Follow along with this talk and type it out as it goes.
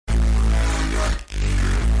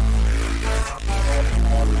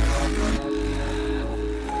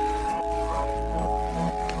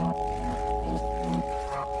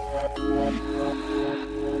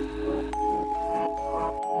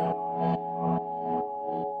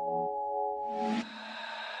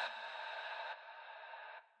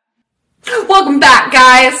Welcome back,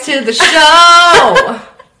 guys, to the show.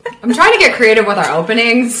 I'm trying to get creative with our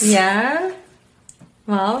openings. Yeah?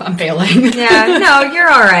 Well, I'm failing. Yeah, no, you're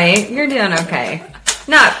all right. You're doing okay.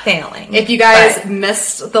 Not failing. If you guys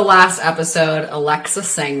missed the last episode, Alexa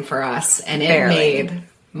sang for us, and it made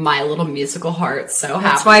my little musical heart so happy.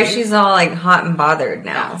 That's why she's all like hot and bothered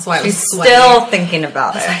now. Yeah, that's why she's still thinking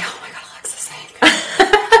about it. Like, oh my god, Alexa sang.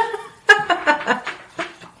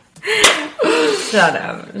 Shut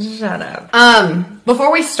up.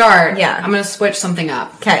 Before we start, Yeah. I'm going to switch something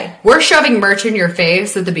up. Okay. We're shoving merch in your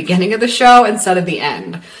face at the beginning of the show instead of the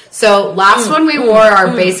end. So last one we wore are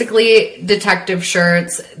basically detective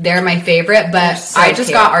shirts. They're my favorite, but So I just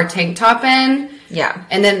cute. got our tank top in. Yeah.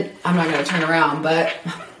 And then, I'm not going to turn around, but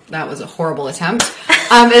that was a horrible attempt.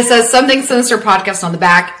 It says Something Sinister Podcast on the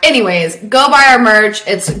back. Anyways, go buy our merch.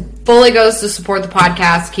 It's fully goes to support the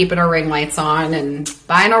podcast, keeping our ring lights on, and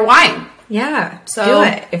buying our wine. Yeah, So, do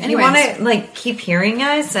it. If you anyways. want to, like, keep hearing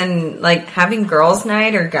us and, like, having girls'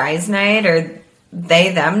 night or guys' night or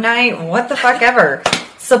they-them night, what the fuck ever,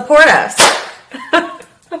 support us.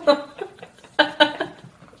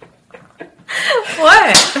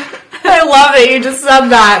 What? I love it. You just said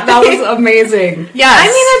that. That was amazing. Yes. I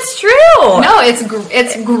mean, it's true. No, it's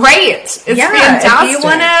great. It's fantastic. If you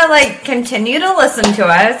want to, like, continue to listen to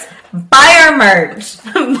us, buy our merch.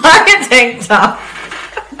 Buy a tank top.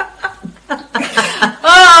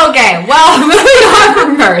 Oh, okay. Well, moving on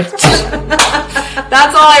from merch.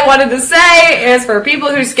 That's all I wanted to say is for people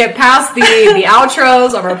who skip past the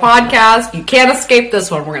outros of our podcast, you can't escape this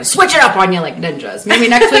one. We're going to switch it up on you like ninjas. Maybe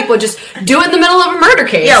next week we'll just do it in the middle of a murder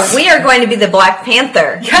case. Yeah, we are going to be the Black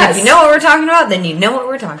Panther. Yes. If you know what we're talking about, then you know what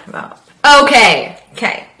we're talking about. Okay.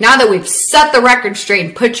 Okay. Now that we've set the record straight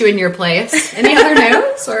and put you in your place, any other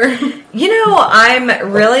news? Or You know,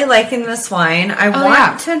 I'm really liking this wine. I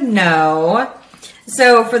want to know.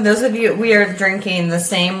 So, for those of you, we are drinking the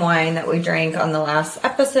same wine that we drank on the last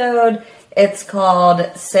episode. It's called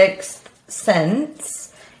Sixth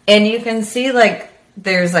Sense. And you can see, like,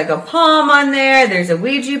 there's like a palm on there. There's a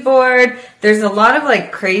Ouija board. There's a lot of,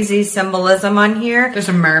 like, crazy symbolism on here. there's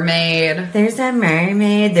a mermaid. There's a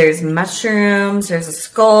mermaid, there's mushrooms, there's a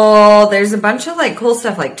skull, there's a bunch of like cool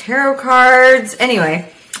stuff like tarot cards. Anyway,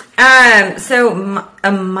 so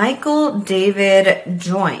a Michael David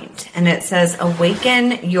joint, and it says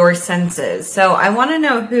awaken your senses. So I want to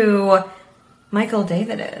know who Michael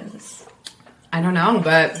David is. I don't know,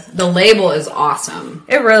 but the label is awesome.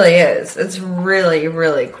 It really is. It's really,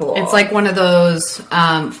 really cool. It's like one of those,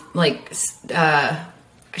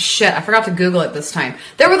 shit, I forgot to Google it this time.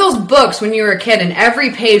 There were those books when you were a kid and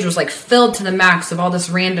every page was like filled to the max of all this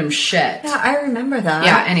random shit. Yeah, I remember that.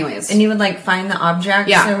 Yeah, anyways. And you would like find the objects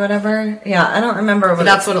Yeah. or whatever. Yeah, I don't remember what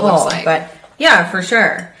that's it's what it looks called, like. But yeah, for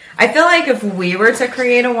sure. I feel like if we were to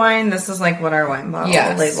create a wine, this is like what our wine bottle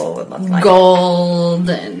label would look like. Gold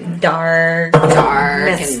and Dark,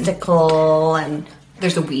 mystical, and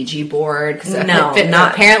there's a Ouija board. not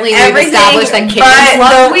apparently we've everything established that kids but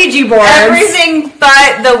love the Ouija boards. Everything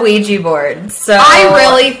but the Ouija board. So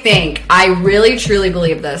I really truly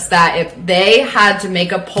believe this, that if they had to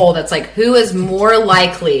make a poll that's like who is more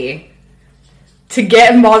likely to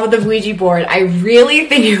get involved with the Ouija board, I really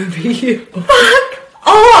think it would be you. Fuck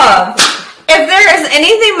off. If there is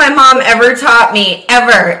anything my mom ever taught me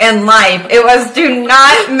ever in life, it was do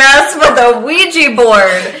not mess with a Ouija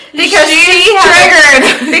board because she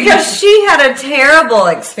had a terrible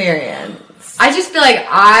experience. I just feel like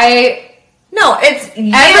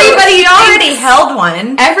Everybody already held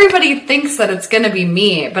one. Everybody thinks that it's gonna be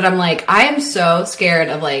me, but I'm like, I am so scared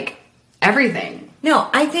of like everything. No,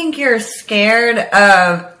 I think you're scared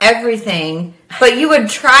of everything, but you would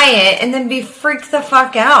try it and then be freaked the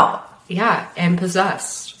fuck out. Yeah, and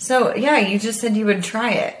possessed. So, yeah, you just said you would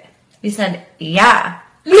try it. You said, yeah.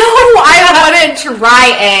 No, I wouldn't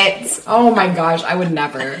try it. Oh my gosh, I would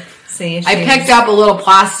never. See, I picked up a little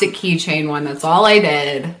plastic keychain one. That's all I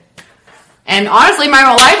did. And honestly, my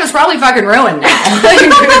whole life is probably fucking ruined now.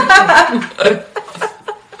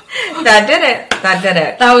 That did it.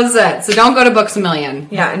 That was it. So don't go to Books A Million.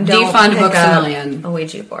 Yeah, and don't defund pick Books up A Million. a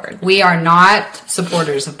Ouija board. We are not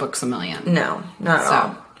supporters of Books A Million. No, not at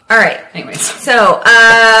all. All right. Anyways. So,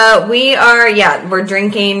 we're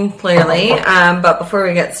drinking, clearly. But before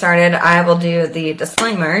we get started, I will do the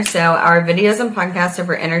disclaimer. So, our videos and podcasts are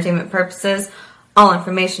for entertainment purposes. All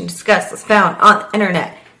information discussed is found on the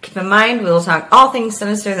internet. Keep in mind, we will talk all things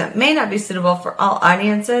sinister that may not be suitable for all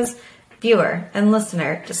audiences. Viewer and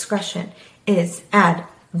listener discretion is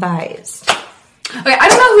advised. Okay, I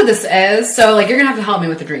don't know who this is, so like you're gonna have to help me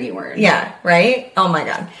with the drinking word. Yeah, right? Oh my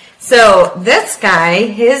god. So this guy,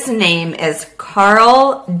 his name is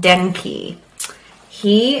Carl Denke.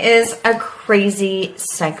 He is a crazy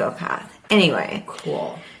psychopath. Anyway.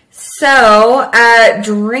 Cool. So,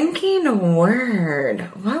 drinking word.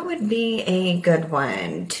 What would be a good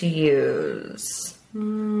one to use?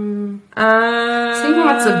 Seeing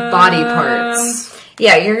lots of body parts.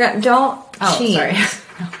 Yeah, you're gonna don't cheat. Sorry.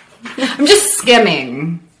 I'm just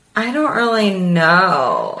skimming. I don't really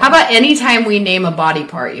know. How about anytime we name a body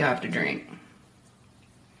part, you have to drink?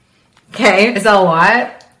 Okay. Is that a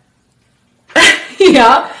lot?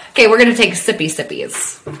 Yeah. Okay, we're gonna take sippy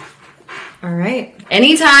sippies. All right.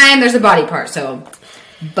 Anytime there's a body part, so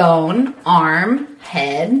bone, arm,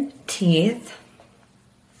 head, Teeth.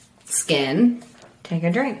 skin. Take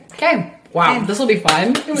a drink. Okay. Wow, Okay. this will be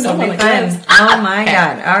fun. This will be fun. Oh my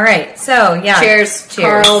god. All right. So, yeah. Cheers,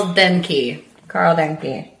 Cheers. Carl Denke. Carl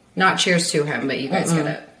Denke. Not cheers to him, but you guys get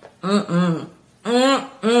it. Hell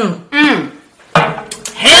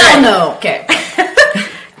no. Okay.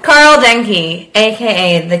 Carl Denke,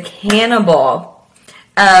 a.k.a. the cannibal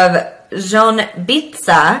of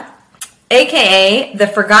Żonbica, a.k.a. the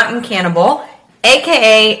forgotten cannibal,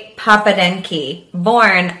 a.k.a. Papa Denke,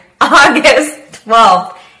 born August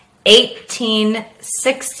 12th,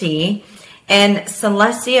 1860, in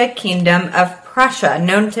Silesia Kingdom of Prussia,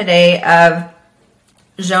 known today of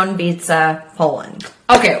Żonbica, Poland.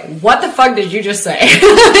 Okay, what the fuck did you just say?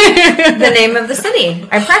 The name of the city.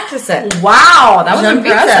 I practice it. Wow, that was Żonbica.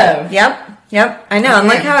 impressive. Yep. I know. And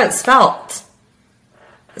look Okay. how it's spelt.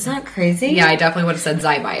 Isn't that crazy? Yeah, I definitely would have said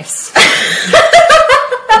Zeitgeist.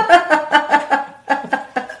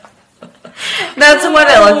 That's what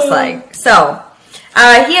it looks like. So,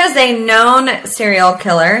 he is a known serial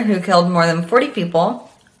killer who killed more than 40 people.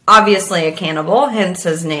 Obviously a cannibal, hence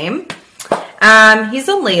his name. He's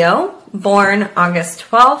a Leo, born August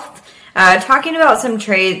 12th. Talking about some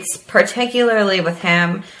traits, particularly with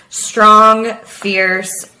him: strong,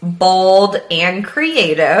 fierce, bold, and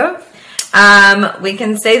creative. We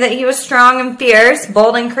can say that he was strong and fierce,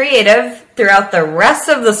 bold and creative throughout the rest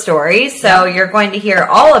of the story. So you're going to hear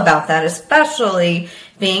all about that, especially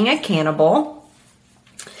being a cannibal.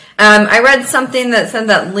 I read something that said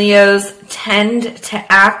that Leos tend to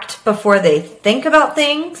act before they think about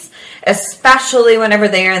things, especially whenever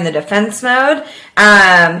they are in the defense mode,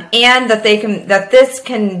 and that this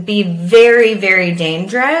can be very, very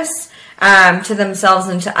dangerous to themselves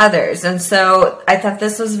and to others. And so I thought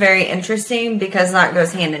this was very interesting because that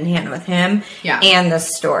goes hand in hand with him and the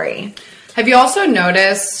story. Have you also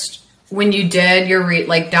noticed when you did your you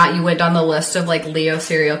went down the list of like Leo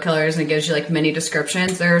serial killers and it gives you like mini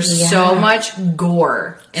descriptions? There's so much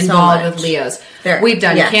gore involved with Leos. We've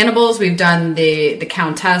done cannibals, we've done the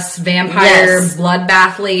countess, vampire,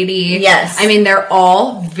 bloodbath lady. Yes. I mean, they're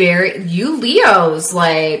all you Leos,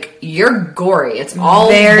 like, you're gory. It's all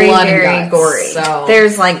very, blood very and guts, gory. So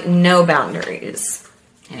there's like no boundaries.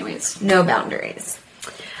 Anyways. No boundaries.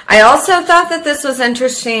 I also thought that this was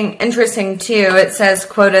interesting too. It says,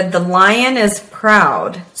 quoted, "The lion is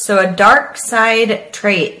proud, so a dark side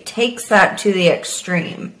trait takes that to the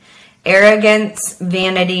extreme. Arrogance,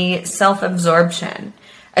 vanity, self-absorption.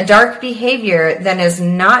 A dark behavior then is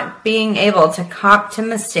not being able to cop to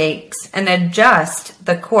mistakes and adjust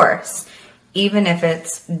the course, even if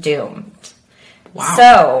it's doomed." Wow.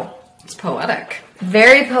 So, it's poetic.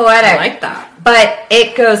 very poetic. I like that. But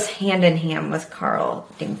it goes hand in hand with Carl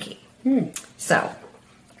Denke. So,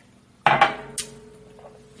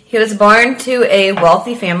 he was born to a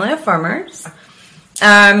wealthy family of farmers.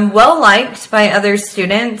 Well liked by other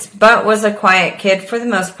students, but was a quiet kid for the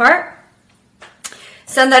most part.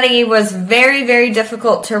 Said that he was very, very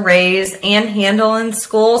difficult to raise and handle in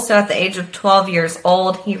school. So at the age of 12 years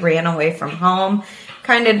old, he ran away from home.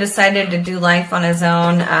 Kind of decided to do life on his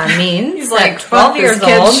own means. He's like 12 years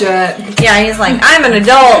old. Shit. Yeah, he's like, I'm an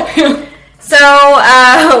adult.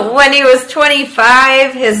 So when he was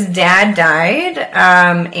 25, his dad died.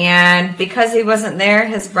 And because he wasn't there,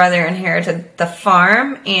 his brother inherited the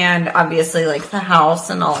farm and obviously like the house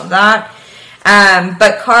and all of that.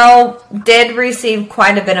 But Carl did receive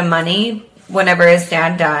quite a bit of money whenever his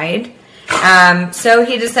dad died. So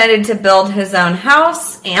he decided to build his own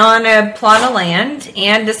house on a plot of land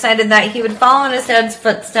and decided that he would follow in his dad's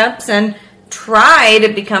footsteps and try to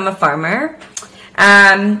become a farmer.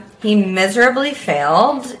 He miserably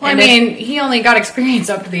failed. Well, I mean, he only got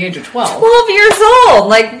experience up to the age of 12. 12 years old.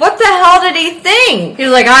 Like, what the hell did he think?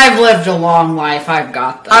 He's like, I've lived a long life. I've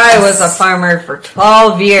got this. I was a farmer for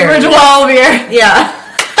 12 years. For 12 years. Yeah.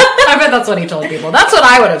 I bet that's what he told people. That's what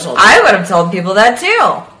I would have told people. I would have told people that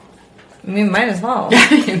too. I mean, might as well.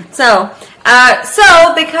 So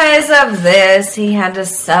because of this, he had to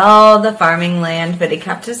sell the farming land, but he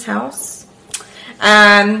kept his house.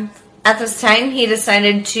 At this time, he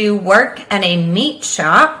decided to work at a meat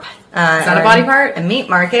shop. Is that a body part? A meat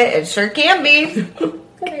market. It sure can be.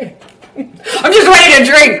 I'm just ready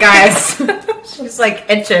to drink, guys. She's like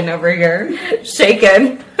itching over here,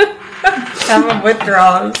 shaking, having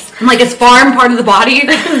withdrawals. I'm like, is farm part of the body?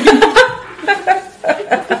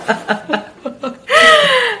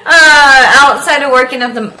 Outside of working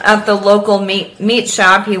at the local meat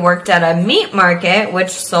shop, he worked at a meat market which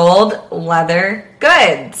sold leather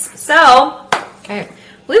goods. So, Okay.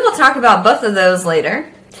 we will talk about both of those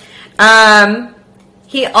later.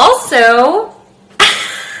 He also...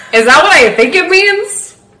 Is that what I think it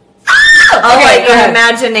means? Oh, Okay, like go ahead.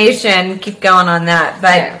 imagination. Keep going on that.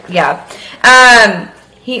 But, Okay. yeah.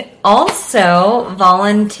 He also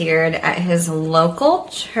volunteered at his local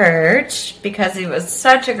church because he was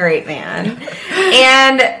such a great man.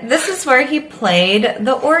 And this is where he played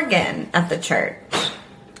the organ at the church.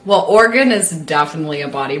 Well, organ is definitely a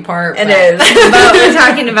body part. It is. But we're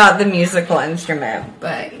talking about the musical instrument.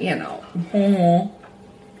 But, you know.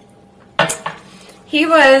 He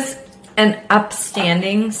was an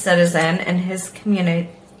upstanding citizen in his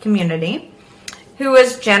community who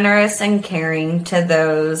was generous and caring to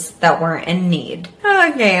those that were in need.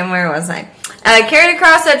 Okay, and where was I? Carried a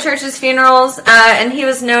cross at churches' funerals, and he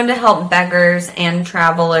was known to help beggars and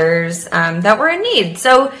travelers that were in need.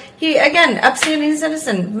 So he, again, upstanding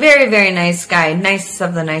citizen, very, very nice guy, nicest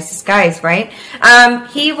of the nicest guys, right?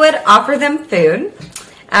 He would offer them food,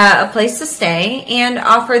 a place to stay, and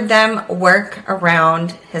offered them work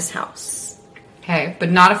around his house. Okay, but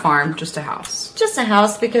not a farm, just a house. Just a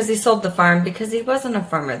house because he sold the farm because he wasn't a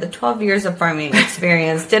farmer. The 12 years of farming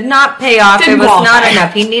experience did not pay off. Didn't it was qualify. not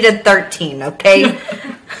enough. He needed 13, okay?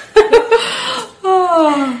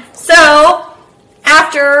 So,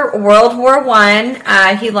 after World War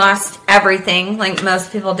I, he lost everything, like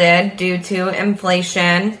most people did, due to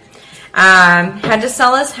inflation. Had to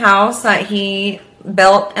sell his house that he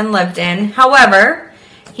built and lived in. However,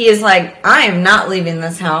 he is like, I am not leaving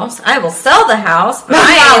this house. I will sell the house, but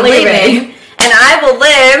I am leaving. And I will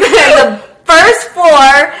live in the first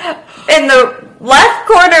floor in the left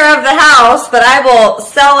corner of the house, but I will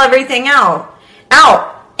sell everything out.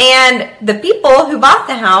 And the people who bought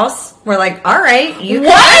the house were like, all right, you can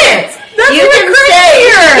What? That's you even can stay.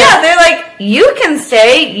 crazier. Yeah, they're like, you can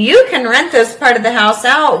stay. You can rent this part of the house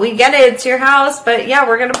out. We get it. It's your house, but yeah,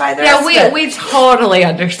 we're going to buy the rest Yeah, of it. we totally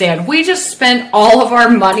understand. We just spent all of our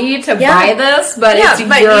money to Yeah. buy this, but Yeah, it's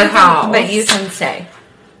but your you house. Can, but you can stay.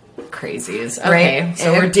 Crazies. Okay, Right.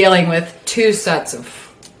 so we're dealing with two sets of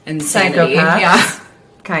insanity. Psychopaths. Yeah.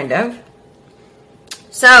 Kind of.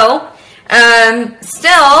 So,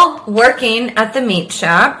 still working at the meat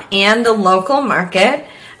shop and the local market,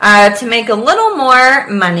 to make a little more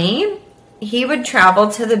money, he would travel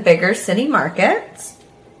to the bigger city markets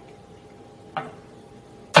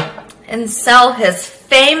and sell his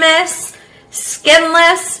famous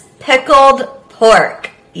skinless pickled pork.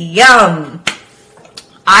 Yum!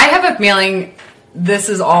 I have a feeling this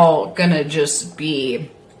is all gonna just be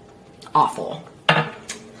awful.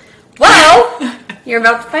 Well, you're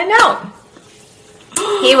about to find out.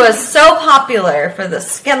 He was so popular for the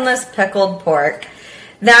skinless pickled pork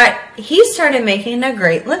that he started making a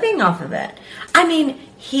great living off of it. I mean,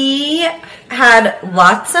 he had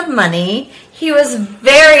lots of money. He was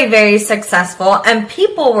very, very successful, and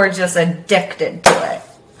people were just addicted to it.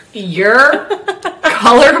 Your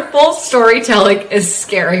colorful storytelling is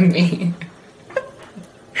scaring me.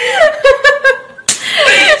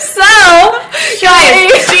 So,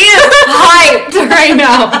 Guys, she is hyped right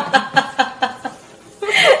now.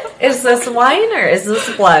 is this wine or is this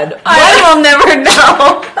blood? I will never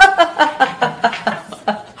know.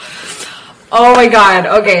 Oh my god.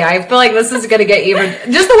 Okay, I feel like this is gonna get even.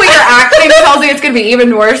 Just the way you're acting tells me it's gonna be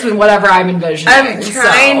even worse than whatever I'm envisioning. I'm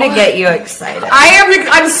trying to get you excited.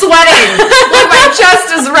 I'm sweating. Like my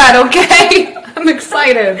chest is red. Okay, I'm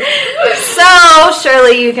excited. So,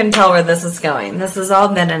 surely you can tell where this is going. This has all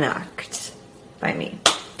been an act by me.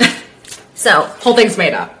 So, Whole thing's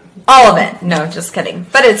made up. all of it. No, just kidding.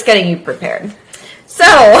 But it's getting you prepared. So,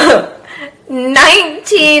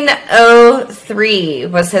 1903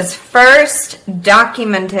 was his first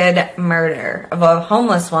documented murder of a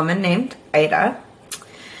homeless woman named Ida.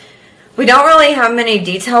 We don't really have many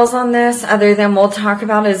details on this other than we'll talk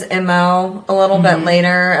about his MO a little bit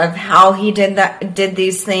later of how he did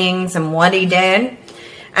these things and what he did.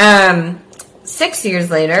 6 years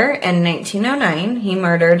later, in 1909, he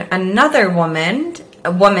murdered another woman,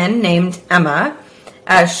 a woman named Emma.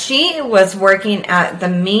 She was working at the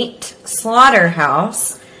meat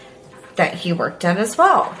slaughterhouse that he worked at as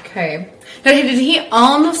well. Okay. Now, did he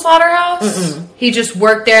own the slaughterhouse? He just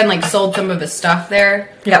worked there and like sold some of his stuff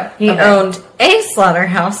there? Yep. He owned a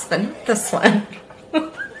slaughterhouse, but not this one.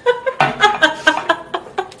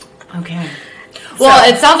 Okay. Well,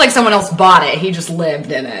 it sounds like someone else bought it. He just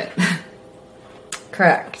lived in it.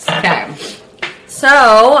 Correct. Okay. So,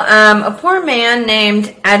 a poor man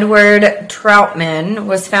named Edward Troutman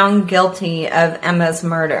was found guilty of Emma's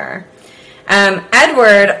murder.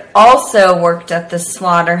 Edward also worked at the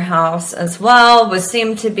slaughterhouse as well,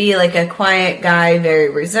 seemed to be like a quiet guy, very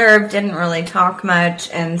reserved, didn't really talk much,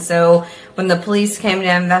 and so when the police came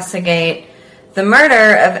to investigate the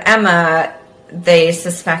murder of Emma, they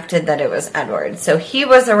suspected that it was Edward. So he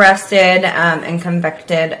was arrested and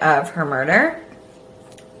convicted of her murder.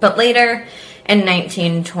 But later, in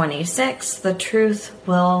 1926, the truth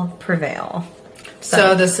will prevail.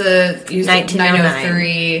 So this is 1909.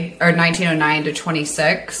 1903 or 1909 to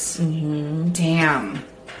 26. Mm-hmm. Damn,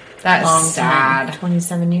 that Long is sad. time.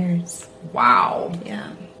 27 years. Wow.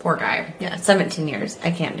 Yeah. Poor guy. Yeah, 17 years.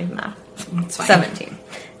 I can't do math. That's fine. 17.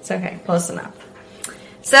 It's okay. Close enough.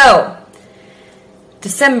 So,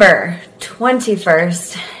 December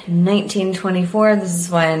 21st, 1924, this is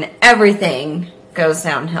when everything goes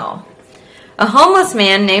downhill. A homeless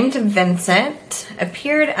man named Vincent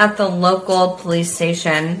appeared at the local police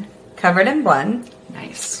station, covered in blood,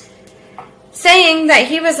 Nice. saying that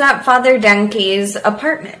he was at Father Denke's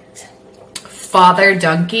apartment. Father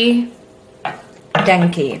Donkey.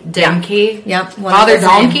 Denke. Donkey. Yep. Father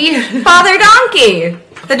Donkey. Father Donkey.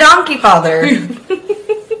 The donkey father.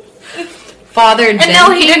 Father And Donkey.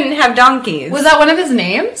 no, he didn't have donkeys. Was that one of his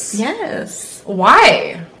names? Yes.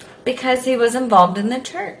 Why? Because he was involved in the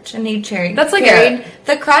church and he carried That's like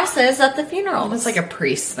the crosses at the funeral. It's like a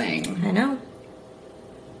priest thing. I know.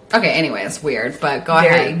 Okay, anyway, it's weird, but go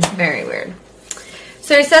Very, ahead. very weird.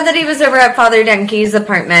 So he said that he was over at Father Denke's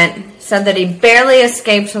apartment, said that he barely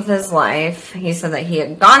escaped with his life. He said that he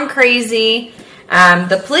had gone crazy.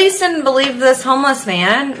 The police didn't believe this homeless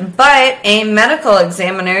man, but a medical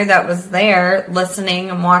examiner that was there listening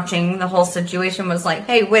and watching the whole situation was like,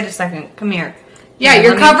 hey, wait a second, come here. Yeah,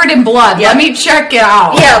 you're covered in blood. Yeah. Let me check it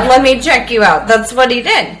out. Yeah, let me check you out. That's what he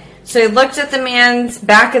did. So he looked at the man's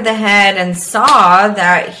back of the head and saw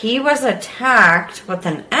that he was attacked with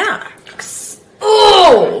an axe.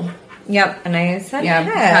 Oh! Yep, and I said Yeah,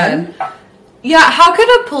 head. Yeah, how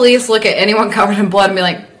could a police look at anyone covered in blood and be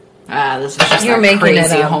like, this is just You're a making it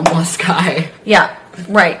crazy up. homeless guy? Yeah,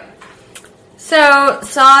 right. So,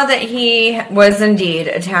 saw that he was indeed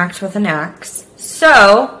attacked with an axe.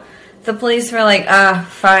 So, the police were like,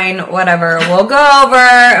 fine, whatever. We'll go over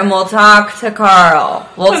and we'll talk to Carl.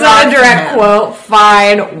 We'll It's talk not a to direct him. quote.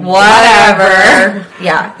 Fine, Whatever.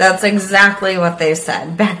 Yeah, that's exactly what they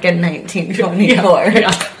said back in 1924.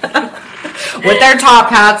 With their top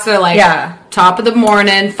hats, they're like, Yeah. top of the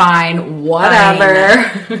morning, fine,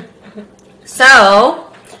 whatever.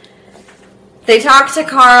 So, they talk to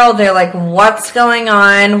Carl. They're like, what's going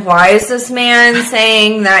on? Why is this man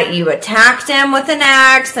saying that you attacked him with an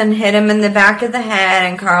axe and hit him in the back of the head?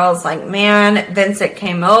 And Carl's like, man, Vincent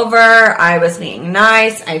came over. I was being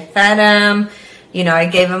nice. I fed him. You know, I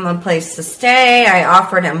gave him a place to stay. I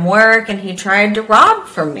offered him work, and he tried to rob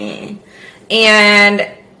from me. And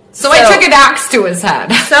So I took an axe to his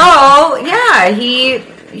head. So, yeah, he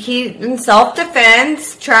in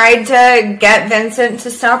self-defense tried to get Vincent to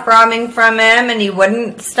stop robbing from him, and he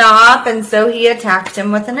wouldn't stop, and so he attacked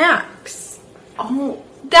him with an axe. Oh,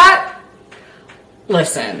 that...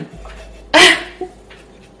 Listen.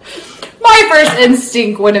 My first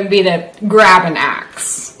instinct wouldn't be to grab an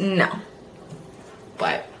axe. No.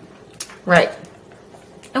 But... Right.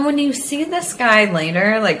 And when you see this guy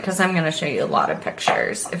later, like, because I'm going to show you a lot of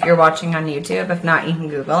pictures if you're watching on YouTube. If not, you can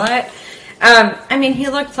Google it. I mean, he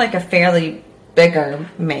looked like a fairly bigger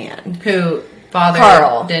man. Who? Father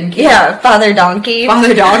Carl. Denke? Yeah, Father Donkey.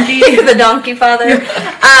 Father Donkey? The donkey father.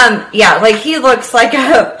 Yeah, like he looks like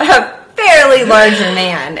a fairly larger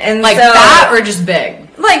man. And Like so, that or just big?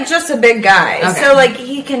 like just a big guy. Okay. So like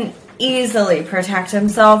he can easily protect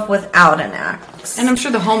himself without an axe. And I'm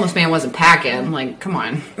sure the homeless man wasn't packing. Like, come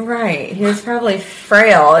on. Right. He was probably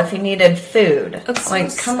frail if he needed food. That's like,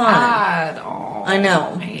 so come sad. Oh, I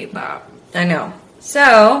know. I hate that. I know.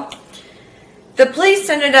 So, the police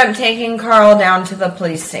ended up taking Carl down to the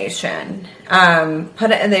police station. They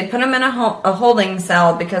put him in a holding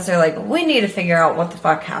cell because they're like, we need to figure out what the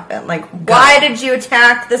fuck happened. Like, why did you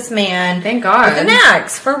attack this man? Thank God. With an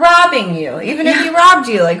axe for robbing you, even if he robbed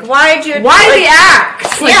you. Like, why did you? Why like, the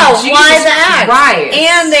axe? Like, yeah, Jesus why the axe? Christ.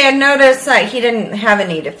 And they had noticed that he didn't have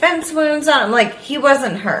any defense wounds on him. Like, he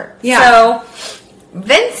wasn't hurt. Yeah. So,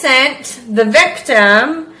 Vincent, the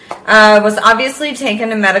victim, was obviously taken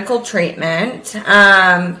to medical treatment,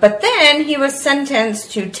 but then he was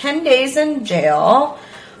sentenced to 10 days in jail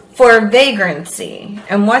for vagrancy.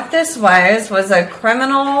 And what this was a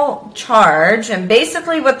criminal charge, and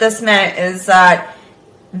basically what this meant is that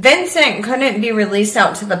Vincent couldn't be released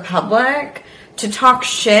out to the public to talk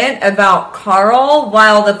shit about Carl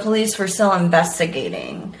while the police were still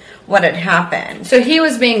investigating what had happened. So he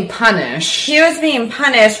was being punished. He was being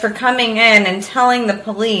punished for coming in and telling the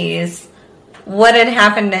police what had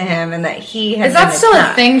happened to him and that he had Is that been still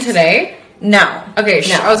attacked. a thing today? No. Okay,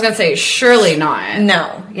 No. I was going to say, surely not.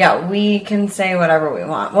 No. Yeah, we can say whatever we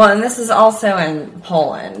want. Well, and this is also in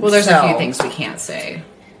Poland. Well, there's a so- few things we can't say.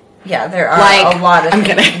 Yeah, there are Like, a lot of I'm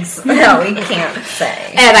kidding. things that we can't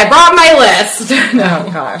say. And I brought my list.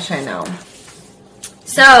 Oh gosh, I know.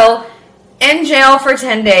 So, in jail for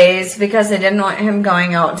 10 days because they didn't want him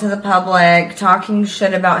going out to the public, talking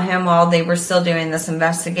shit about him while they were still doing this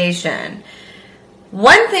investigation.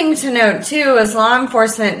 One thing to note too is law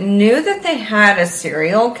enforcement knew that they had a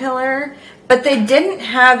serial killer, but they didn't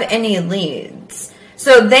have any leads.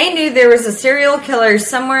 So they knew there was a serial killer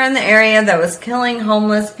somewhere in the area that was killing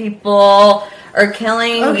homeless people or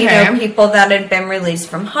killing, people that had been released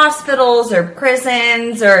from hospitals or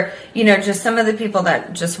prisons or, just some of the people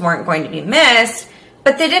that just weren't going to be missed.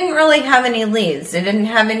 But they didn't really have any leads. They didn't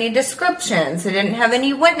have any descriptions. They didn't have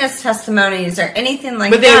any witness testimonies or anything like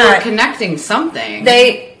that. But they were connecting something.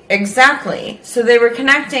 Exactly. So they were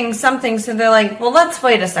connecting something. So they're like, well, let's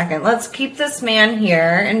wait a second. Let's keep this man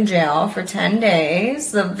here in jail for 10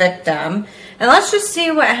 days, the victim, and let's just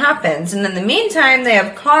see what happens. And in the meantime, they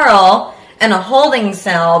have Carl in a holding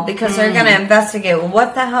cell because they're going to investigate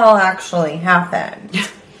what the hell actually happened.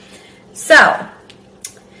 So,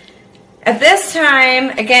 at this time,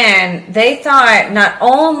 again, they thought not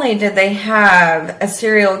only did they have a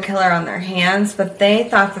serial killer on their hands, but they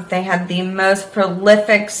thought that they had the most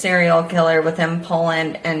prolific serial killer within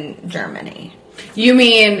Poland and Germany. You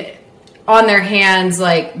mean on their hands,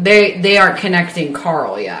 like they aren't connecting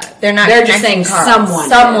Carl yet? They're not. They're just saying Carl.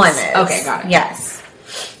 someone is. Okay, got it. Yes.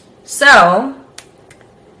 So,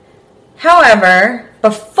 however,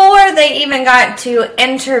 before they even got to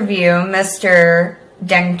interview Mr.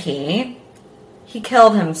 Denke, he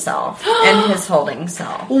killed himself in his holding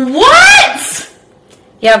cell. What?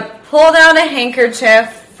 Yep, pulled out a handkerchief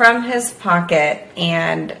from his pocket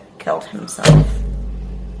and killed himself.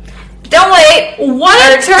 Don't wait.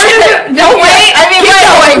 What a turn! Don't wait. I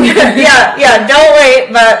mean, keep going. yeah. Don't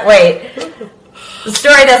wait, but wait. The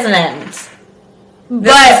story doesn't end.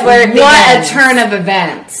 But where it what begins. a turn of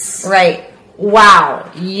events! Right. Wow,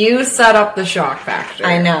 you set up the shock factor.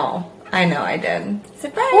 I know I did.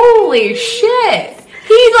 Surprise. Holy shit!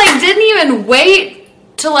 He didn't even wait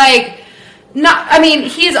to not. I mean,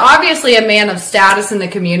 he's obviously a man of status in the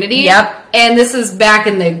community. Yep. And this is back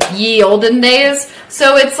in the ye olden days,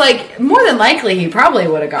 so it's more than likely he probably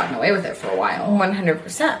would have gotten away with it for a while.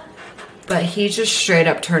 100%. But he just straight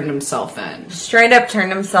up turned himself in. Straight up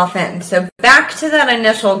turned himself in. So back to that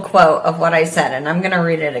initial quote of what I said, and I'm going to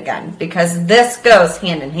read it again because this goes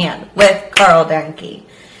hand in hand with Carl Denke.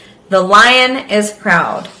 The lion is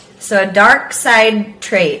proud, so a dark side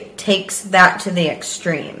trait takes that to the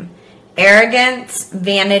extreme. Arrogance,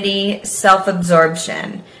 vanity,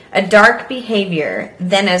 self-absorption. A dark behavior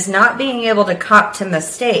then is not being able to cop to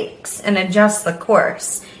mistakes and adjust the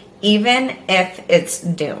course, even if it's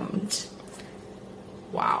doomed.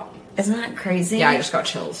 Wow. Isn't that crazy? Yeah, I just got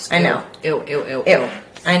chills. I know. Ew. Ew.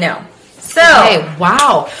 I know. So, Hey,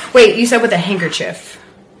 wow. Wait, you said with a handkerchief.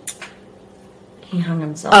 he hung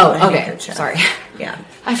himself. Oh, with a okay. handkerchief. Sorry. Yeah.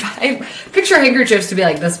 I picture handkerchiefs to be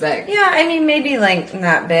this big. Yeah, I mean, maybe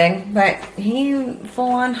that big, but he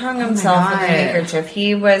full on hung himself with a God. handkerchief.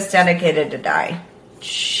 He was dedicated to die.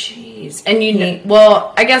 Jeez. And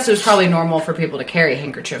well, I guess it was probably normal for people to carry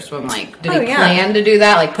handkerchiefs when, did he plan to do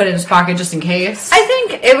that? Put it in his pocket just in case? I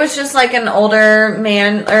think it was just an older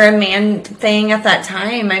man or a man thing at that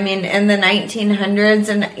time. I mean, in the 1900s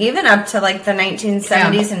and even up to the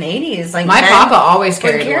 1970s and 80s. My men papa always would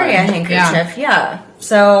carried carry one. a handkerchief. Yeah.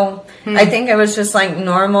 So I think it was just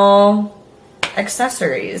normal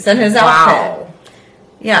accessories in his outfit. Wow.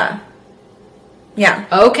 Yeah. Yeah.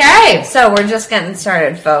 Okay. So we're just getting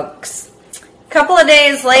started, folks. A couple of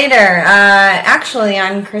days later, actually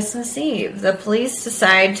on Christmas Eve, the police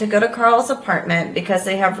decide to go to Carl's apartment because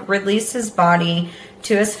they have released his body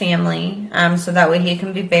to his family, so that way he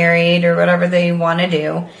can be buried or whatever they want to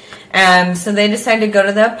do. So they decide to go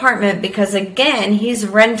to the apartment because, again, he's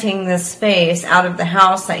renting this space out of the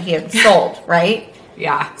house that he had sold, right?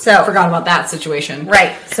 Yeah. So- forgot about that situation.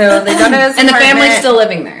 Right. So they go to his And the apartment. family's still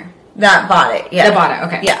living there. That bought it. Yeah. They bought it.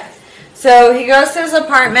 Okay. Yeah. So he goes to his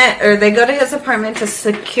apartment, or they go to his apartment to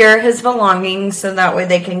secure his belongings so that way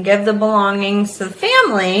they can give the belongings to the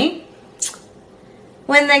family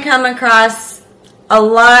when they come across a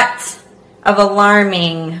lot of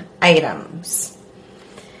alarming items.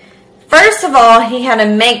 First of all, he had a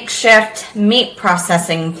makeshift meat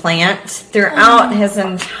processing plant throughout his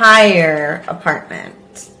entire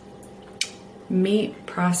apartment. Meat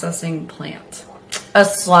processing plant. A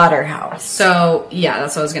slaughterhouse. So, yeah,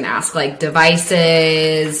 that's what I was going to ask. Like,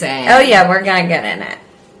 devices and... Oh, yeah, we're going to get in it.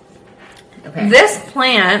 Okay. This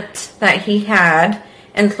plant that he had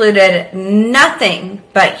included nothing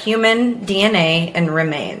but human DNA and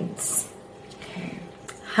remains. Okay.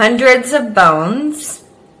 Hundreds of bones.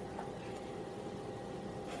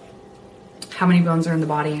 How many bones are in the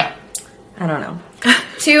body? I don't know.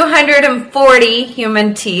 240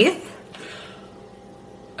 human teeth.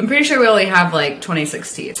 I'm pretty sure we only have, like,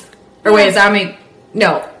 26 teeth. Or wait, is that how many...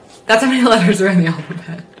 No. That's how many letters are in the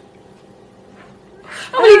alphabet.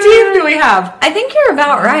 How many teeth do we have? I think you're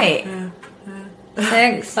about right.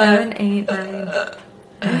 6, 7, 8,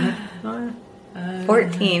 9,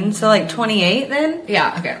 14. So like 28 then?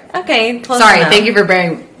 Yeah, okay. Okay, close Sorry, enough. thank you for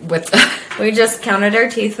bearing with... We just counted our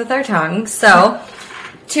teeth with our tongues. So,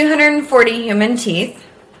 240 human teeth.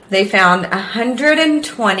 They found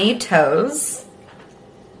 120 toes.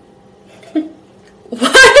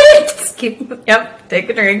 What? Yep, take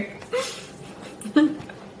a drink.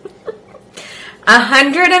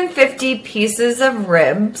 150 pieces of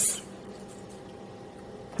ribs.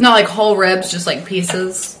 Not like whole ribs, just like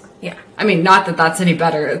pieces. Yeah. I mean, not that that's any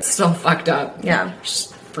better. It's still fucked up. Yeah.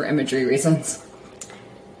 Just for imagery reasons.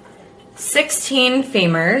 16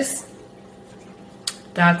 femurs.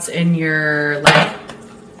 That's in your leg.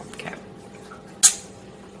 Okay.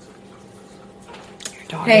 Your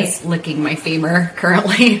dog Hey. is licking my femur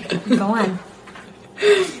currently. Go on.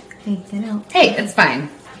 Hey, get out. Hey, it's fine.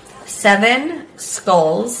 7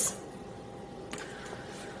 skulls.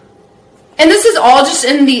 And this is all just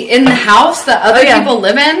in the house that other yeah. people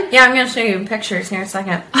live in? Yeah, I'm going to show you pictures here in a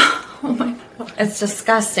second. Oh my god. It's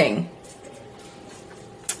disgusting.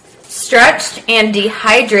 Stretched and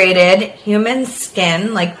dehydrated human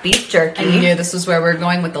skin, like beef jerky. I knew this was where we were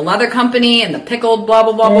going with the leather company and the pickled blah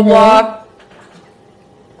blah blah blah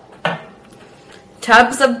blah.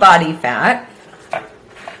 Tubs of body fat.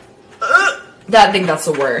 I think that's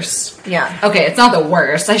the worst. Yeah. Okay, it's not the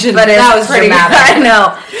worst. I should. But it's That was pretty dramatic. I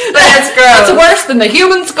know. But it's gross. It's worse than the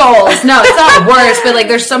human skulls. No, it's not worse. But like,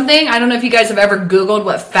 there's something. I don't know if you guys have ever Googled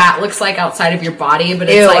what fat looks like outside of your body, but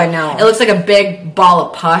it's Ew, like I know. it looks like a big ball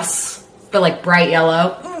of pus, but like bright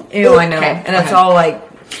yellow. Ew, I know. Okay, And go it's ahead. all like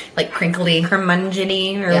like crinkly.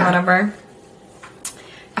 curmudgeony or Yeah. whatever.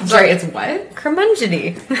 I'm sorry, it's what?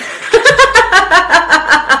 Curmudgeony.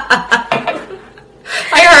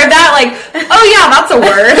 I heard that like, oh yeah, that's a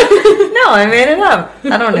word. No, I made it up.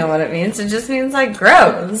 I don't know what it means. It just means like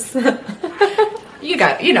gross. You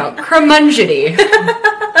got, curmudgeony.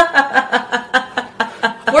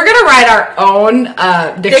 We're gonna write our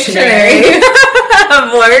own dictionary.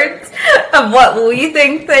 Of words of what we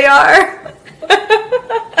think they are.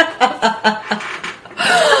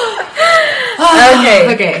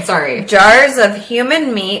 Okay. Okay, sorry. Jars of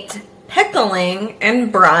human meat, pickling,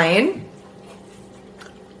 and brine.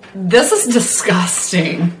 This is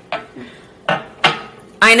disgusting.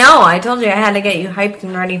 I know. I told you I had to get you hyped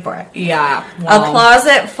and ready for it. Yeah. A well,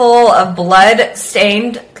 closet full of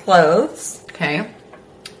blood-stained clothes. Okay.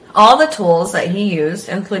 All the tools that he used,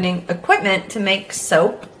 including equipment to make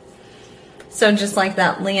soap. So just like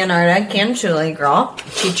that Leonarda Canciulli girl.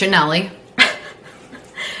 Ciccinelli.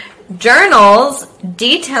 Journals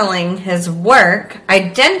detailing his work,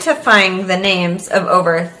 identifying the names of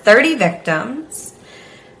over 30 victims.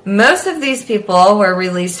 Most of these people were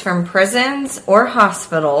released from prisons or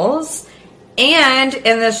hospitals. And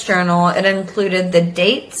in this journal, it included the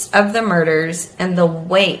dates of the murders and the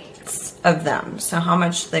weights of them. So how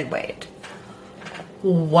much they weighed.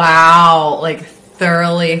 Wow. Like,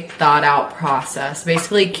 thoroughly thought out process.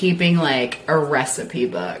 Basically keeping, like, a recipe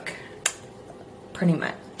book. Pretty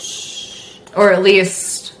much. Or at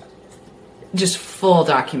least just full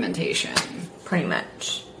documentation. Pretty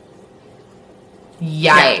much.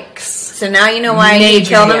 Yikes. So now you know why he Major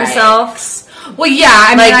killed yikes. himself. Well, yeah, I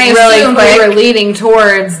mean, Like, I really assume quick. we were leading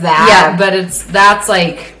towards that, Yeah. but that's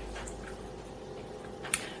like,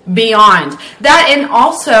 Beyond that, and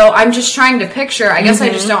also I'm just trying to picture, I guess I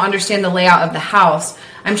just don't understand the layout of the house.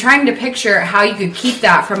 I'm trying to picture how you could keep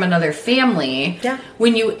that from another family. Yeah.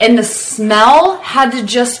 And the smell had to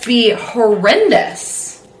just be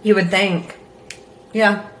horrendous. You would think.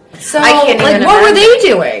 Yeah. So, I can't like, even what were imagine. they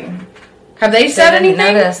doing? Have they said They didn't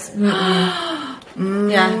anything?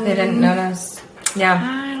 notice. Yeah, they didn't notice. Yeah.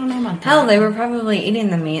 I don't know about that. Hell, they were probably eating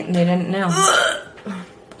the meat and they didn't know.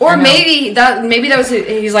 Or maybe that was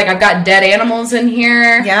he's like, I've got dead animals in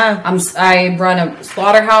here. Yeah. I run a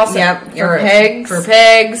slaughterhouse. Yep, for pigs. For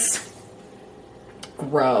pigs.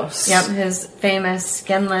 Gross. Yep, his famous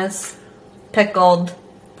skinless pickled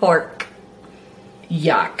pork.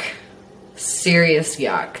 Yuck. Serious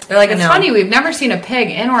yuck. They're like, I it's know. funny, we've never seen a pig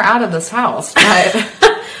in or out of this house.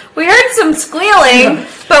 But We heard some squealing,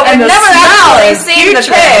 but And we've the never smell actually is seen the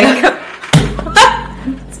putrid.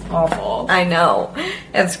 pig. it's awful. I know.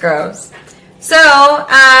 It's gross. So,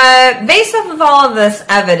 based off of all of this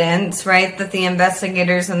evidence, right, that the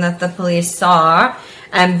investigators and that the police saw,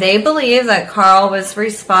 they believe that Carl was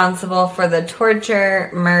responsible for the torture,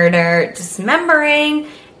 murder, dismembering,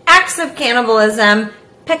 acts of cannibalism,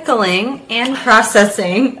 pickling, and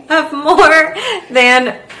processing of more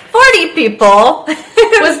than 40 people.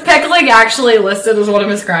 Was pickling actually listed as one of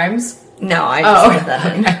his crimes? No, I just put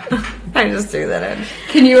that in. I just threw that in.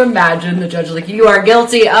 Can you imagine the judge like, you are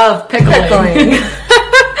guilty of pickling.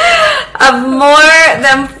 Of more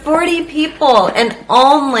than 40 people in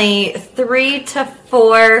only 3 to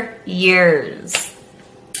 4 years.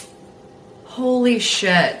 Holy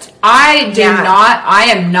shit. I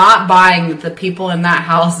am not buying that the people in that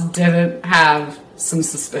house didn't have some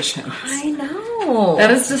suspicions. I know.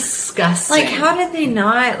 That is disgusting. Like, how did they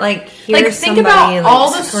not, hear think somebody, about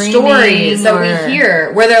all the screaming stories that or- we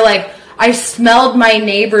hear where they're like, I smelled my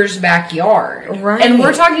neighbor's backyard. Right. And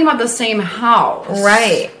we're talking about the same house.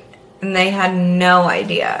 Right. And they had no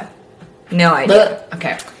idea. No idea. But,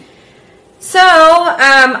 okay. So,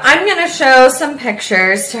 I'm going to show some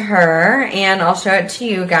pictures to her, and I'll show it to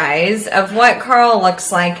you guys, of what Carl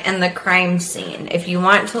looks like in the crime scene. If you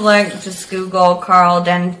want to look, just Google Carl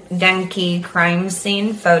Denke crime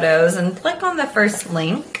scene photos and click on the first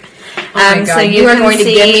link. Oh my God, so you are can going to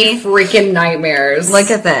see, give me freaking nightmares. Look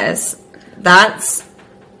at this. That's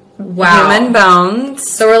wow. human bones.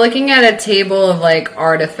 So we're looking at a table of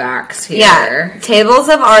artifacts here. Yeah, tables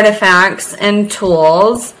of artifacts and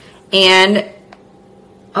tools. And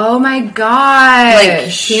oh my God.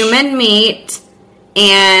 Human meat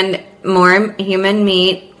and more human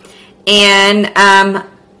meat and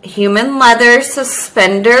human leather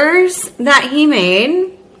suspenders that he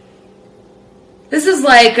made. This is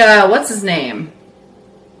what's his name?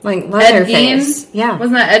 Like Ed Leatherface. Gein? Yeah.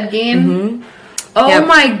 Wasn't that Ed Gein? Mm-hmm. Oh Yep.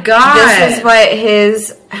 my God. This is what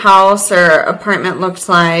his house or apartment looks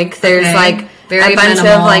like. There's Okay. Very a bunch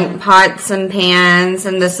minimal. of pots and pans,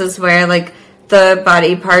 and this is where the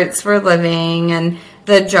body parts were living, and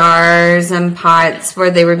the jars and pots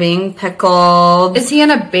where they were being pickled. Is he in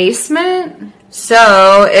a basement?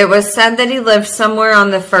 So it was said that he lived somewhere on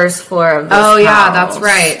the first floor of this house. Yeah, that's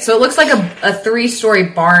right. So it looks like a 3-story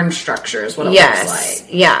barn structure is what it looks like.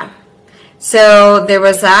 Yeah. So there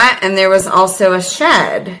was that, and there was also a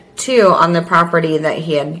shed, too, on the property that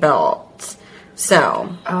he had built.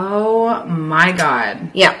 So. Oh my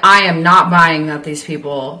God. Yeah. I am not buying that these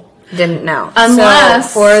people Didn't know.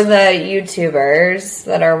 Unless- So for the YouTubers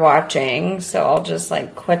that are watching, so I'll just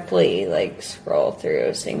quickly scroll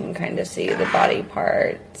through so you can kind of see the body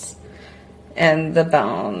parts and the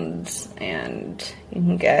bones, and you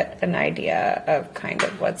can get an idea of kind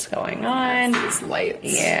of what's going on. these lights.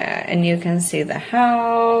 Yeah, and you can see the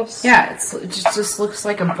house. Yeah, it just looks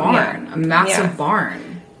like a barn. Yeah. A massive Yeah.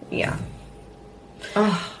 barn. Yeah.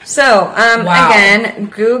 Oh, So, Wow. again,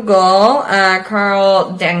 Google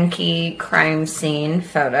Carl Denke crime scene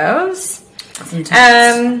photos. that's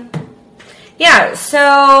intense. Yeah,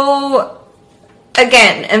 so,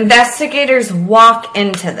 again, investigators walk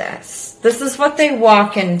into this. This is what they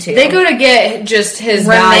walk into. They go to get just his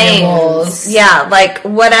Remains. valuables. Yeah,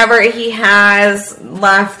 whatever he has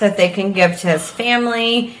left that they can give to his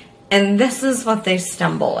family. And this is what they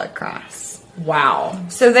stumble across. Wow.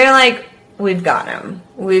 So they're like, we've got him.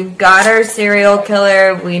 We've got our serial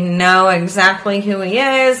killer. We know exactly who he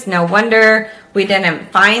is. No wonder we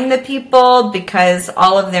didn't find the people because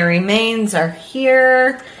all of their remains are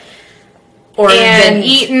here. Or have been And-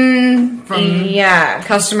 eaten from Yeah.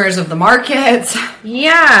 customers of the market.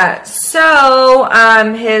 Yeah. So,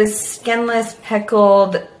 his skinless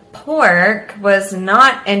pickled pork was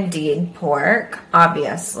not indeed pork,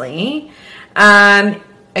 obviously.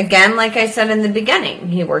 Again, like I said in the beginning,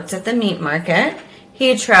 he worked at the meat market.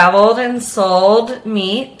 He traveled and sold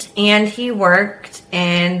meat, and he worked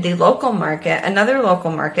in the local market, another local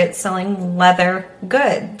market, selling leather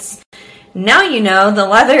goods. Now you know the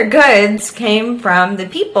leather goods came from the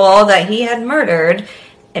people that he had murdered.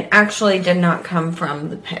 It actually did not come from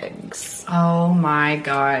the pigs. Oh my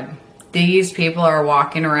God. These people are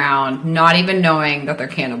walking around not even knowing that they're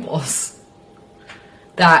cannibals.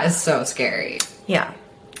 That is so scary. Yeah.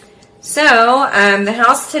 So, the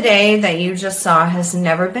house today that you just saw has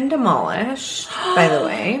never been demolished, by the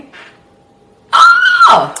way.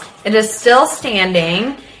 Oh! It is still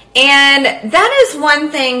standing. And that is one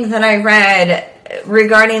thing that I read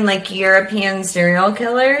regarding, like, European serial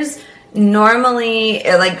killers. Normally,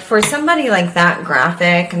 like, for somebody like that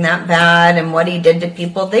graphic and that bad and what he did to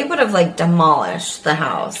people, they would have, like, demolished the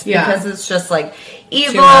house. Yeah. Because it's just, like,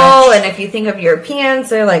 evil. much. And if you think of Europeans,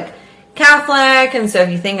 they're, like, Catholic, and so if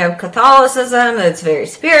you think of Catholicism, it's very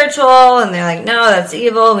spiritual, and they're like, no, that's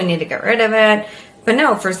evil, we need to get rid of it. But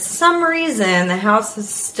no, for some reason, the house is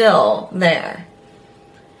still there.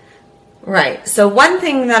 Right. So one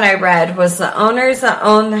thing that I read was the owners that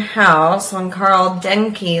owned the house, when Carl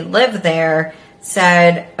Denke lived there,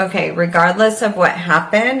 said, okay, regardless of what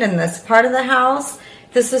happened in this part of the house,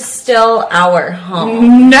 this is still our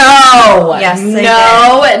home. No! Yes,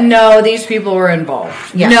 they No, these people were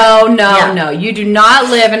involved. Yeah. No. You do not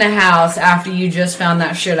live in a house after you just found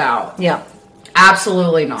that shit out. Yeah.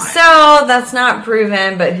 Absolutely not. So that's not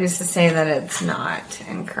proven, but who's to say that it's not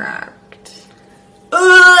incorrect?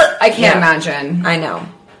 I can't imagine. I know.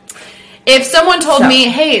 If someone told me,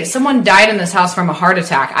 hey, someone died in this house from a heart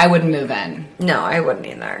attack, I wouldn't move in. No, I wouldn't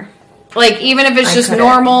either. Like, even if it's just couldn't.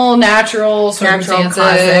 normal, natural circumstances.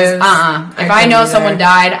 causes. If I couldn't know either. someone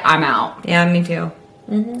died, I'm out. Yeah, me too.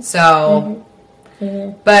 So,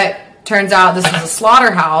 but turns out this was a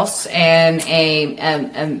slaughterhouse and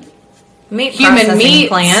a Meat human processing meat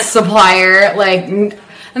plant. supplier. Like, and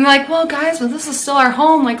they're like, well, guys, but this is still our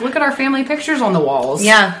home. Like, look at our family pictures on the walls.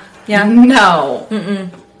 Yeah. No.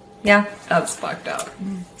 Yeah. That's fucked up.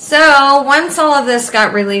 So, once all of this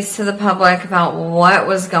got released to the public about what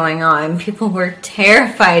was going on, people were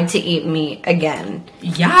terrified to eat meat again.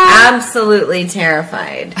 Yeah. Absolutely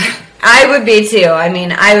terrified. I would be too. I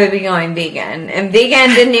mean, I would be going vegan. And vegan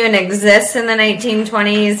didn't even exist in the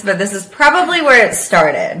 1920s, but this is probably where it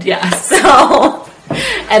started. Yes. So,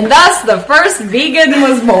 And thus the first vegan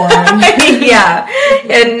was born. yeah,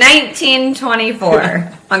 in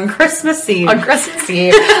 1924 on Christmas Eve. On Christmas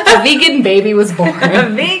Eve, a vegan baby was born. A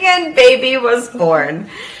vegan baby was born.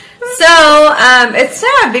 So, it's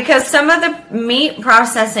sad because some of the meat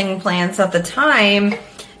processing plants at the time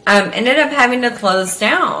ended up having to close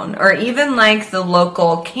down, or even like the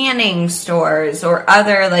local canning stores or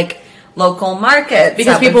other like local markets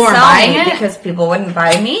Because that people would weren't sell buying meat it? because people wouldn't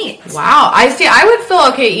buy meat. Wow, I see. I would feel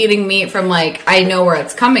okay eating meat from like I know where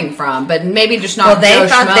it's coming from, but maybe just not. Well, they Joe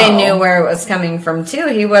thought Schmo. they knew where it was coming from too.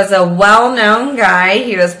 He was a well-known guy.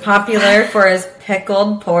 He was popular for his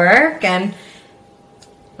pickled pork, and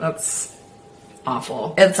That's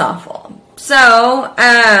awful. it's awful. So,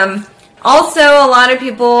 also, a lot of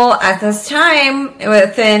people at this time,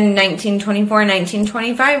 within 1924 and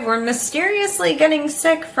 1925, were mysteriously getting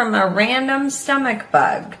sick from a random stomach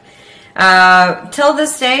bug. Till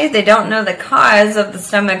this day, they don't know the cause of the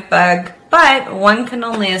stomach bug, but one can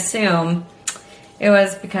only assume it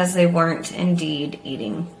was because they weren't indeed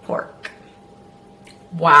eating pork.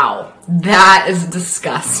 Wow, that is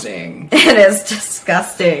disgusting. It is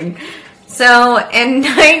disgusting. So in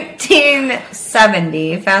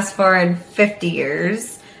 1970, fast forward 50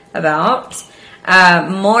 years about,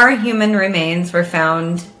 more human remains were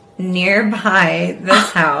found nearby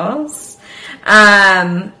this house.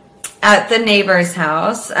 At the neighbor's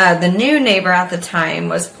house, the new neighbor at the time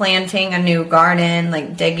was planting a new garden,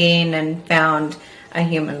 like digging, and found a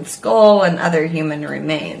human skull and other human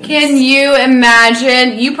remains. Can you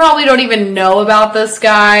imagine? You probably don't even know about this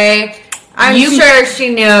guy. I'm sure she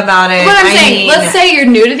knew about it. What I'm saying, let's say you're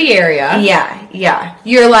new to the area. Yeah.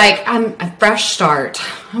 You're like, I'm a fresh start.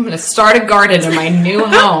 I'm going to start a garden in my new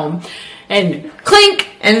home. And clink!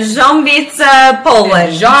 And Żonbica,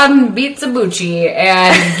 Poland. John beats a Bucci.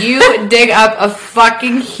 And you dig up a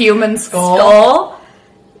fucking human skull.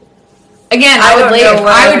 Again, I would leave.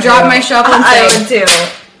 I would drop my shovel and say, I would too.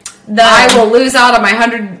 I will lose out on my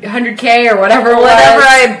 100K or whatever it was. Whatever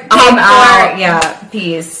I paid I'm for. out. Yeah,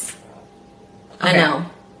 peace. I Okay. know.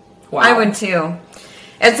 Wow. I would too.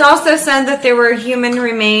 It's also said that there were human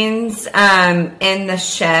remains in the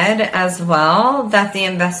shed as well that the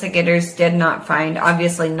investigators did not find.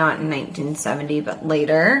 Obviously not in 1970, but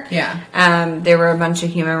later. Yeah. There were a bunch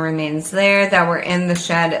of human remains there that were in the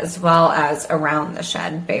shed as well as around the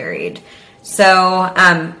shed buried. So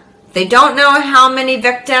they don't know how many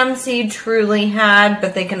victims he truly had,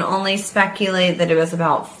 but they can only speculate that it was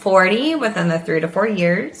about 40 within the 3 to 4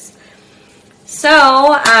 years.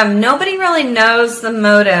 So, nobody really knows the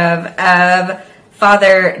motive of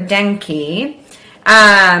Father Denke.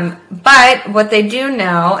 But what they do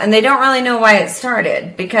know, and they don't really know why it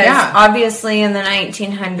started, because obviously in the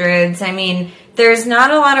 1900s, I mean, there's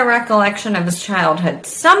not a lot of recollection of his childhood.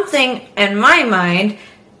 Something, in my mind,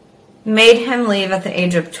 made him leave at the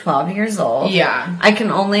age of 12 years old. Yeah. I can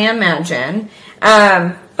only imagine.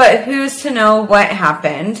 But who's to know what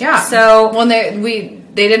happened? Yeah. So, well,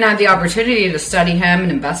 they didn't have the opportunity to study him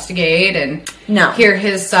and investigate and hear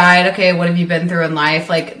his side. Okay, what have you been through in life?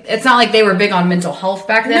 Like, it's not like they were big on mental health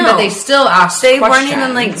back then, but they still asked questions. They weren't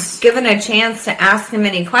even, like, given a chance to ask him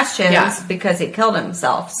any questions because he killed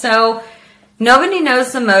himself. So, nobody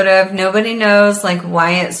knows the motive. Nobody knows, like,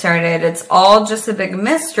 why it started. It's all just a big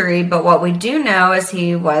mystery, but what we do know is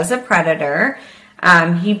he was a predator.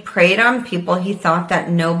 He preyed on people he thought that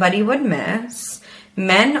nobody would miss.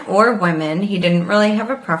 Men or women. He didn't really have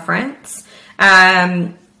a preference.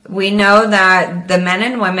 We know that the men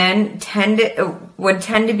and women would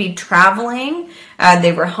tend to be traveling.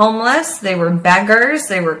 They were homeless. They were beggars.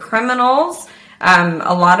 They were criminals.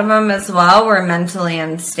 A lot of them as well were mentally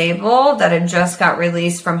unstable that had just got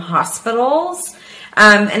released from hospitals.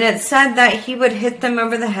 And it said that he would hit them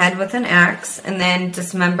over the head with an axe and then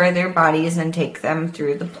dismember their bodies and take them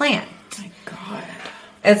through the plant. Oh my God.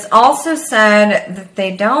 It's also said that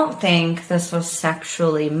they don't think this was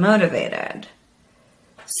sexually motivated.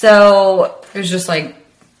 So it was just like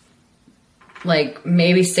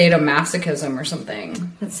maybe sadomasochism or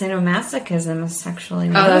something. But sadomasochism is sexually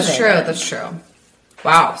motivated. Oh, that's true. That's true.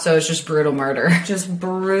 Wow. So it's just brutal murder. Just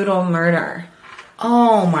brutal murder.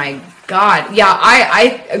 Oh my God. Yeah,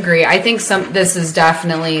 I agree. I think this is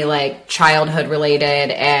definitely like childhood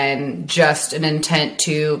related and just an intent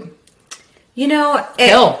to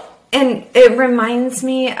kill. And it reminds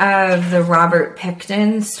me of the Robert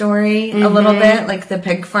Pickton story a little bit, like the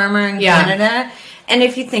pig farmer in Canada. And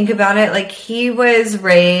if you think about it, like he was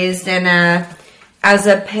raised as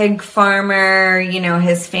a pig farmer,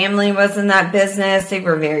 his family was in that business. They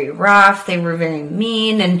were very rough. They were very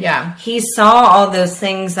mean. And he saw all those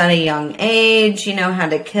things at a young age, how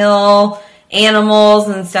to kill animals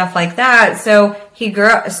and stuff like that. So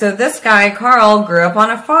this guy, Carl, grew up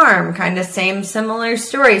on a farm, kind of similar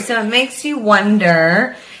story. So it makes you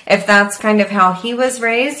wonder if that's kind of how he was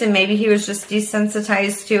raised and maybe he was just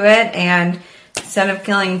desensitized to it. And instead of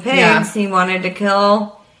killing pigs, he wanted to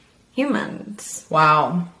kill humans.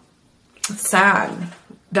 Wow. It's sad.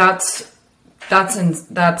 That's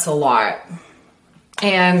a lot.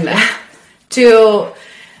 And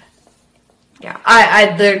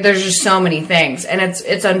there's just so many things, and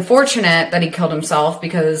it's unfortunate that he killed himself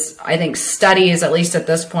because I think studies, at least at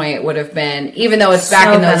this point, would have been, even though it's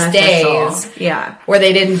back in those days, where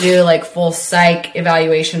they didn't do like full psych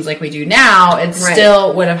evaluations like we do now, it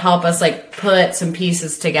still would have helped us like put some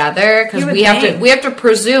pieces together because we have to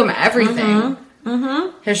presume everything,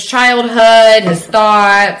 his childhood, his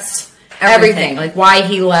thoughts, everything, like why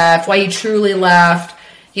he left, why he truly left.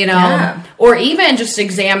 Or even just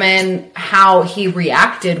examine how he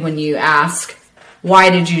reacted when you ask, why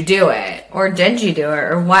did you do it? Or did you do it?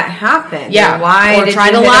 Or what happened? Yeah. Or try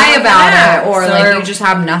to lie about it. Or like you just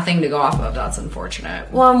have nothing to go off of. That's unfortunate.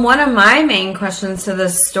 Well, and one of my main questions to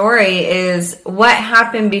this story is what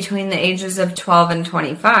happened between the ages of 12 and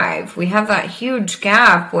 25? We have that huge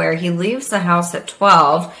gap where he leaves the house at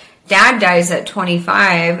 12, dad dies at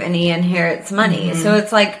 25, and he inherits money. So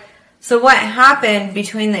it's like, so what happened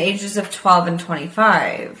between the ages of 12 and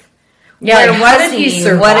 25? Yeah, where was he?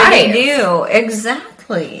 Survive? What did he do?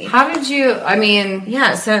 Exactly. How did you,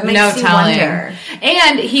 so it makes you wonder.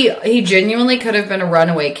 And he genuinely could have been a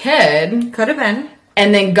runaway kid. Could have been.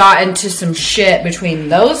 And then got into some shit between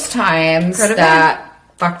those times that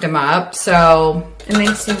fucked him up. So it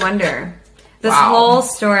makes you wonder. This whole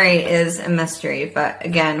story is a mystery. But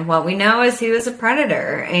again, what we know is he was a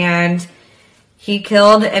predator and he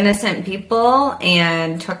killed innocent people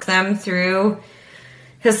and took them through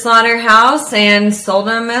his slaughterhouse and sold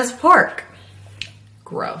them as pork.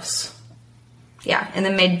 Gross. Yeah, and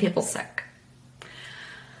then made people sick.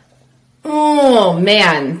 Oh,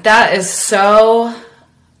 man. That is so...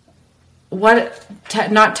 What...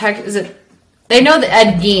 Is it... They know that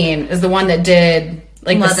Ed Gein is the one that did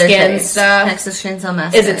Like the skin stuff. Texas Chainsaw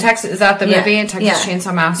Massacre. Is it Texas? Is that the movie? Texas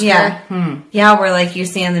Chainsaw Massacre? Yeah. Yeah, where like you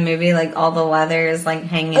see in the movie, like all the leather is like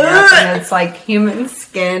hanging up and it's like human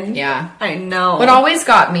skin. Yeah. I know. What always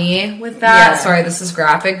got me with that, sorry, this is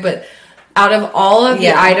graphic, but out of all of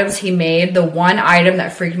the items he made, the one item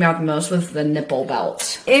that freaked me out the most was the nipple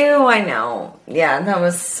belt. Ew, I know. Yeah, that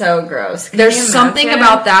was so gross. There's something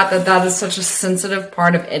about that is such a sensitive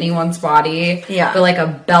part of anyone's body. Yeah. But like a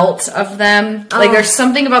belt of them. Like there's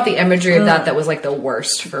something about the imagery of that was like the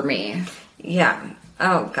worst for me. Yeah.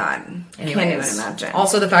 Oh, God. Anyways, can't even imagine.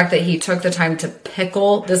 Also the fact that he took the time to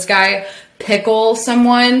pickle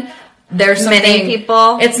someone. There's something, many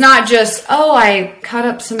people. It's not just, I cut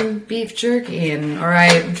up some beef jerky or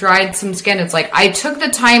I dried some skin. It's like, I took the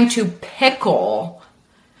time to pickle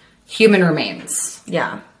human remains.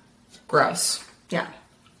 Yeah. Gross. Yeah.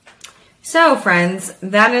 So, friends,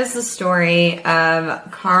 that is the story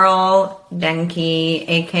of Karl Denke,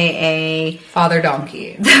 a.k.a. Father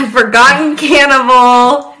Donkey. The Forgotten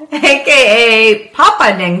Cannibal, a.k.a.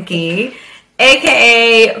 Papa Denke,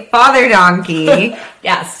 a.k.a. Father Donkey.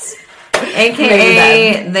 Yes.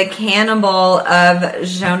 A.k.a. the Cannibal of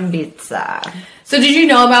Żonbica. So did you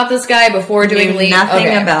know about this guy before doing nothing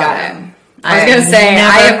about him? I was going to say,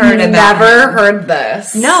 I have never heard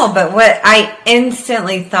this. No, but what I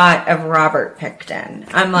instantly thought of Robert Pickton.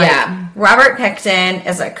 I'm like, Robert Pickton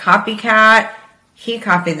is a copycat. He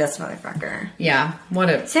copied this motherfucker. Yeah, what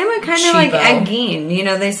a same with kind of like Ed Gein. You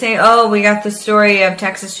know, they say, we got the story of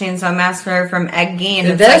Texas Chainsaw Massacre from Ed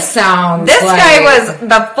Gein. This like, sounds this guy was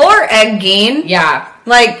before Ed Gein. Yeah.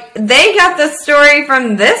 Like, they got the story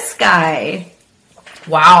from this guy.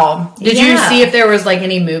 Wow. Did you see if there was like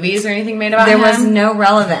any movies or anything made about him? There was no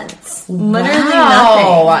relevance. Literally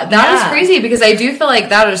nothing. That is crazy because I do feel like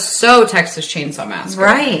that is so Texas Chainsaw Massacre.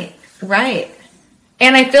 Right.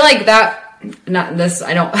 And I feel like that, not this,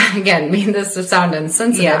 I don't, again, mean this to sound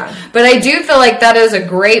insensitive, but I do feel like that is a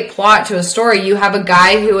great plot to a story. You have a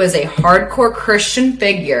guy who is a hardcore Christian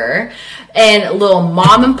figure and a little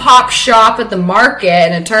mom and pop shop at the market,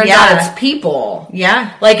 and it turns out it's people.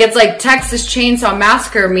 Yeah. Like, it's like Texas Chainsaw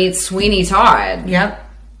Massacre meets Sweeney Todd. Yep.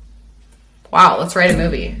 Wow, let's write a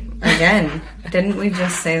movie. Again, didn't we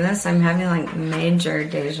just say this? I'm having like major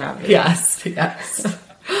deja vu. Yes.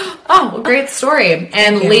 Oh, well, great story.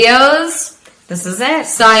 And Leo's, this is it.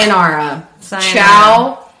 Sayonara.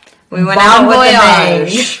 Ciao. We went out with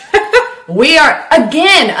voyage. We are,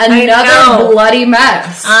 again, another bloody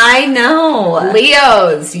mess. I know.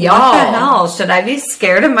 Leo's, y'all. What the hell? Should I be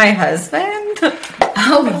scared of my husband?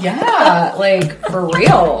 Oh, yeah. Like, for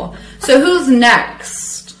real. So who's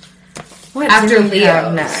next? What after do we Leo's?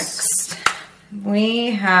 Have next?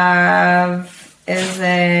 We have, is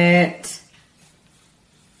it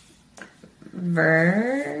not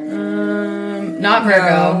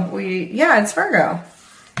Virgo. It's Virgo.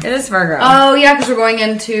 It is Virgo. Oh, yeah, because we're going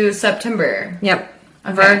into September. Yep.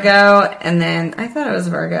 Okay. Virgo, and then, I thought it was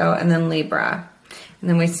Virgo, and then Libra. And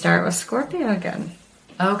then we start with Scorpio again.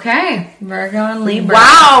 Okay. Virgo and Libra.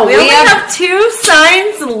 Wow. We only have 2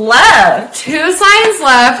 signs left. 2 signs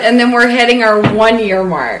left, and then we're hitting our 1-year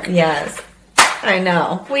mark. Yes. I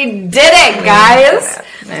know. We did it, guys.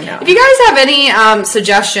 I know. If you guys have any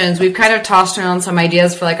suggestions, we've kind of tossed around some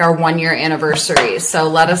ideas for like our 1-year anniversary. So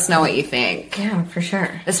let us know what you think. Yeah, for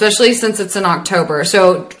sure. Especially since it's in October.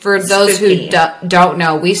 So for those who don't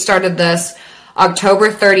know, we started this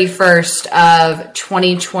October 31st of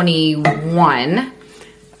 2021.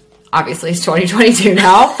 Obviously, it's 2022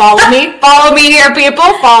 now. Follow me. Follow me here,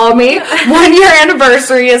 people. Follow me. 1-year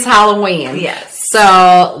anniversary is Halloween. Yes.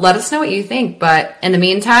 So let us know what you think. But in the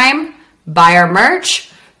meantime, buy our merch.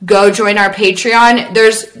 Go join our Patreon.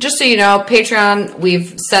 There's, just so you know, Patreon,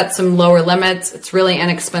 we've set some lower limits. It's really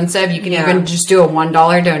inexpensive. You can even just do a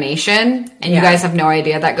 $1 donation. And you guys have no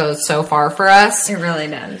idea. That goes so far for us. It really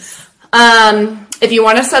does. If you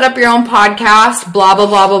want to set up your own podcast, blah, blah,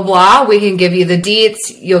 blah, blah, blah, we can give you the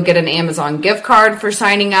deets. You'll get an Amazon gift card for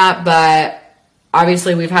signing up, but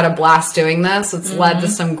obviously we've had a blast doing this. It's led to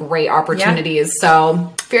some great opportunities.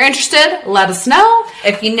 So if you're interested, let us know.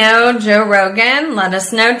 If you know Joe Rogan, let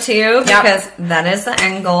us know too, because that is the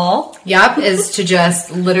end goal. Yep, is to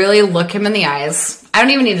just literally look him in the eyes. I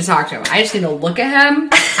don't even need to talk to him. I just need to look at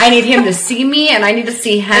him. I need him to see me, and I need to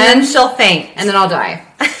see him. And then she'll faint. And then I'll die.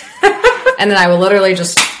 And then I will literally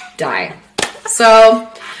just die. So,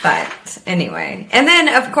 but anyway. And then,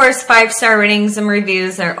 of course, 5-star ratings and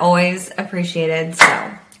reviews are always appreciated.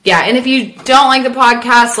 So, Yeah, and if you don't like the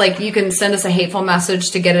podcast, like, you can send us a hateful message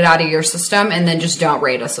to get it out of your system, and then just don't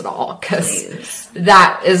rate us at all, because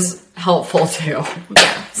that is helpful too. Yeah,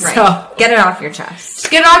 right. So get it off your chest. Just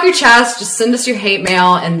get it off your chest. Just send us your hate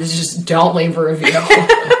mail, and just don't leave a review.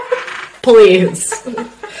 Please.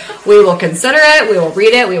 We will consider it. We will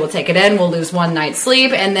read it. We will take it in. We'll lose one night's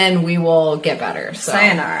sleep, and then we will get better. So.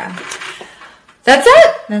 Sayonara. That's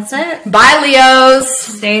it. That's it. Bye, Leos.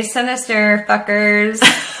 Stay sinister, fuckers.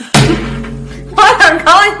 What? I'm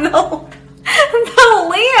calling the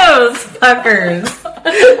Leos fuckers.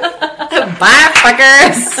 Bye,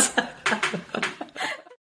 fuckers.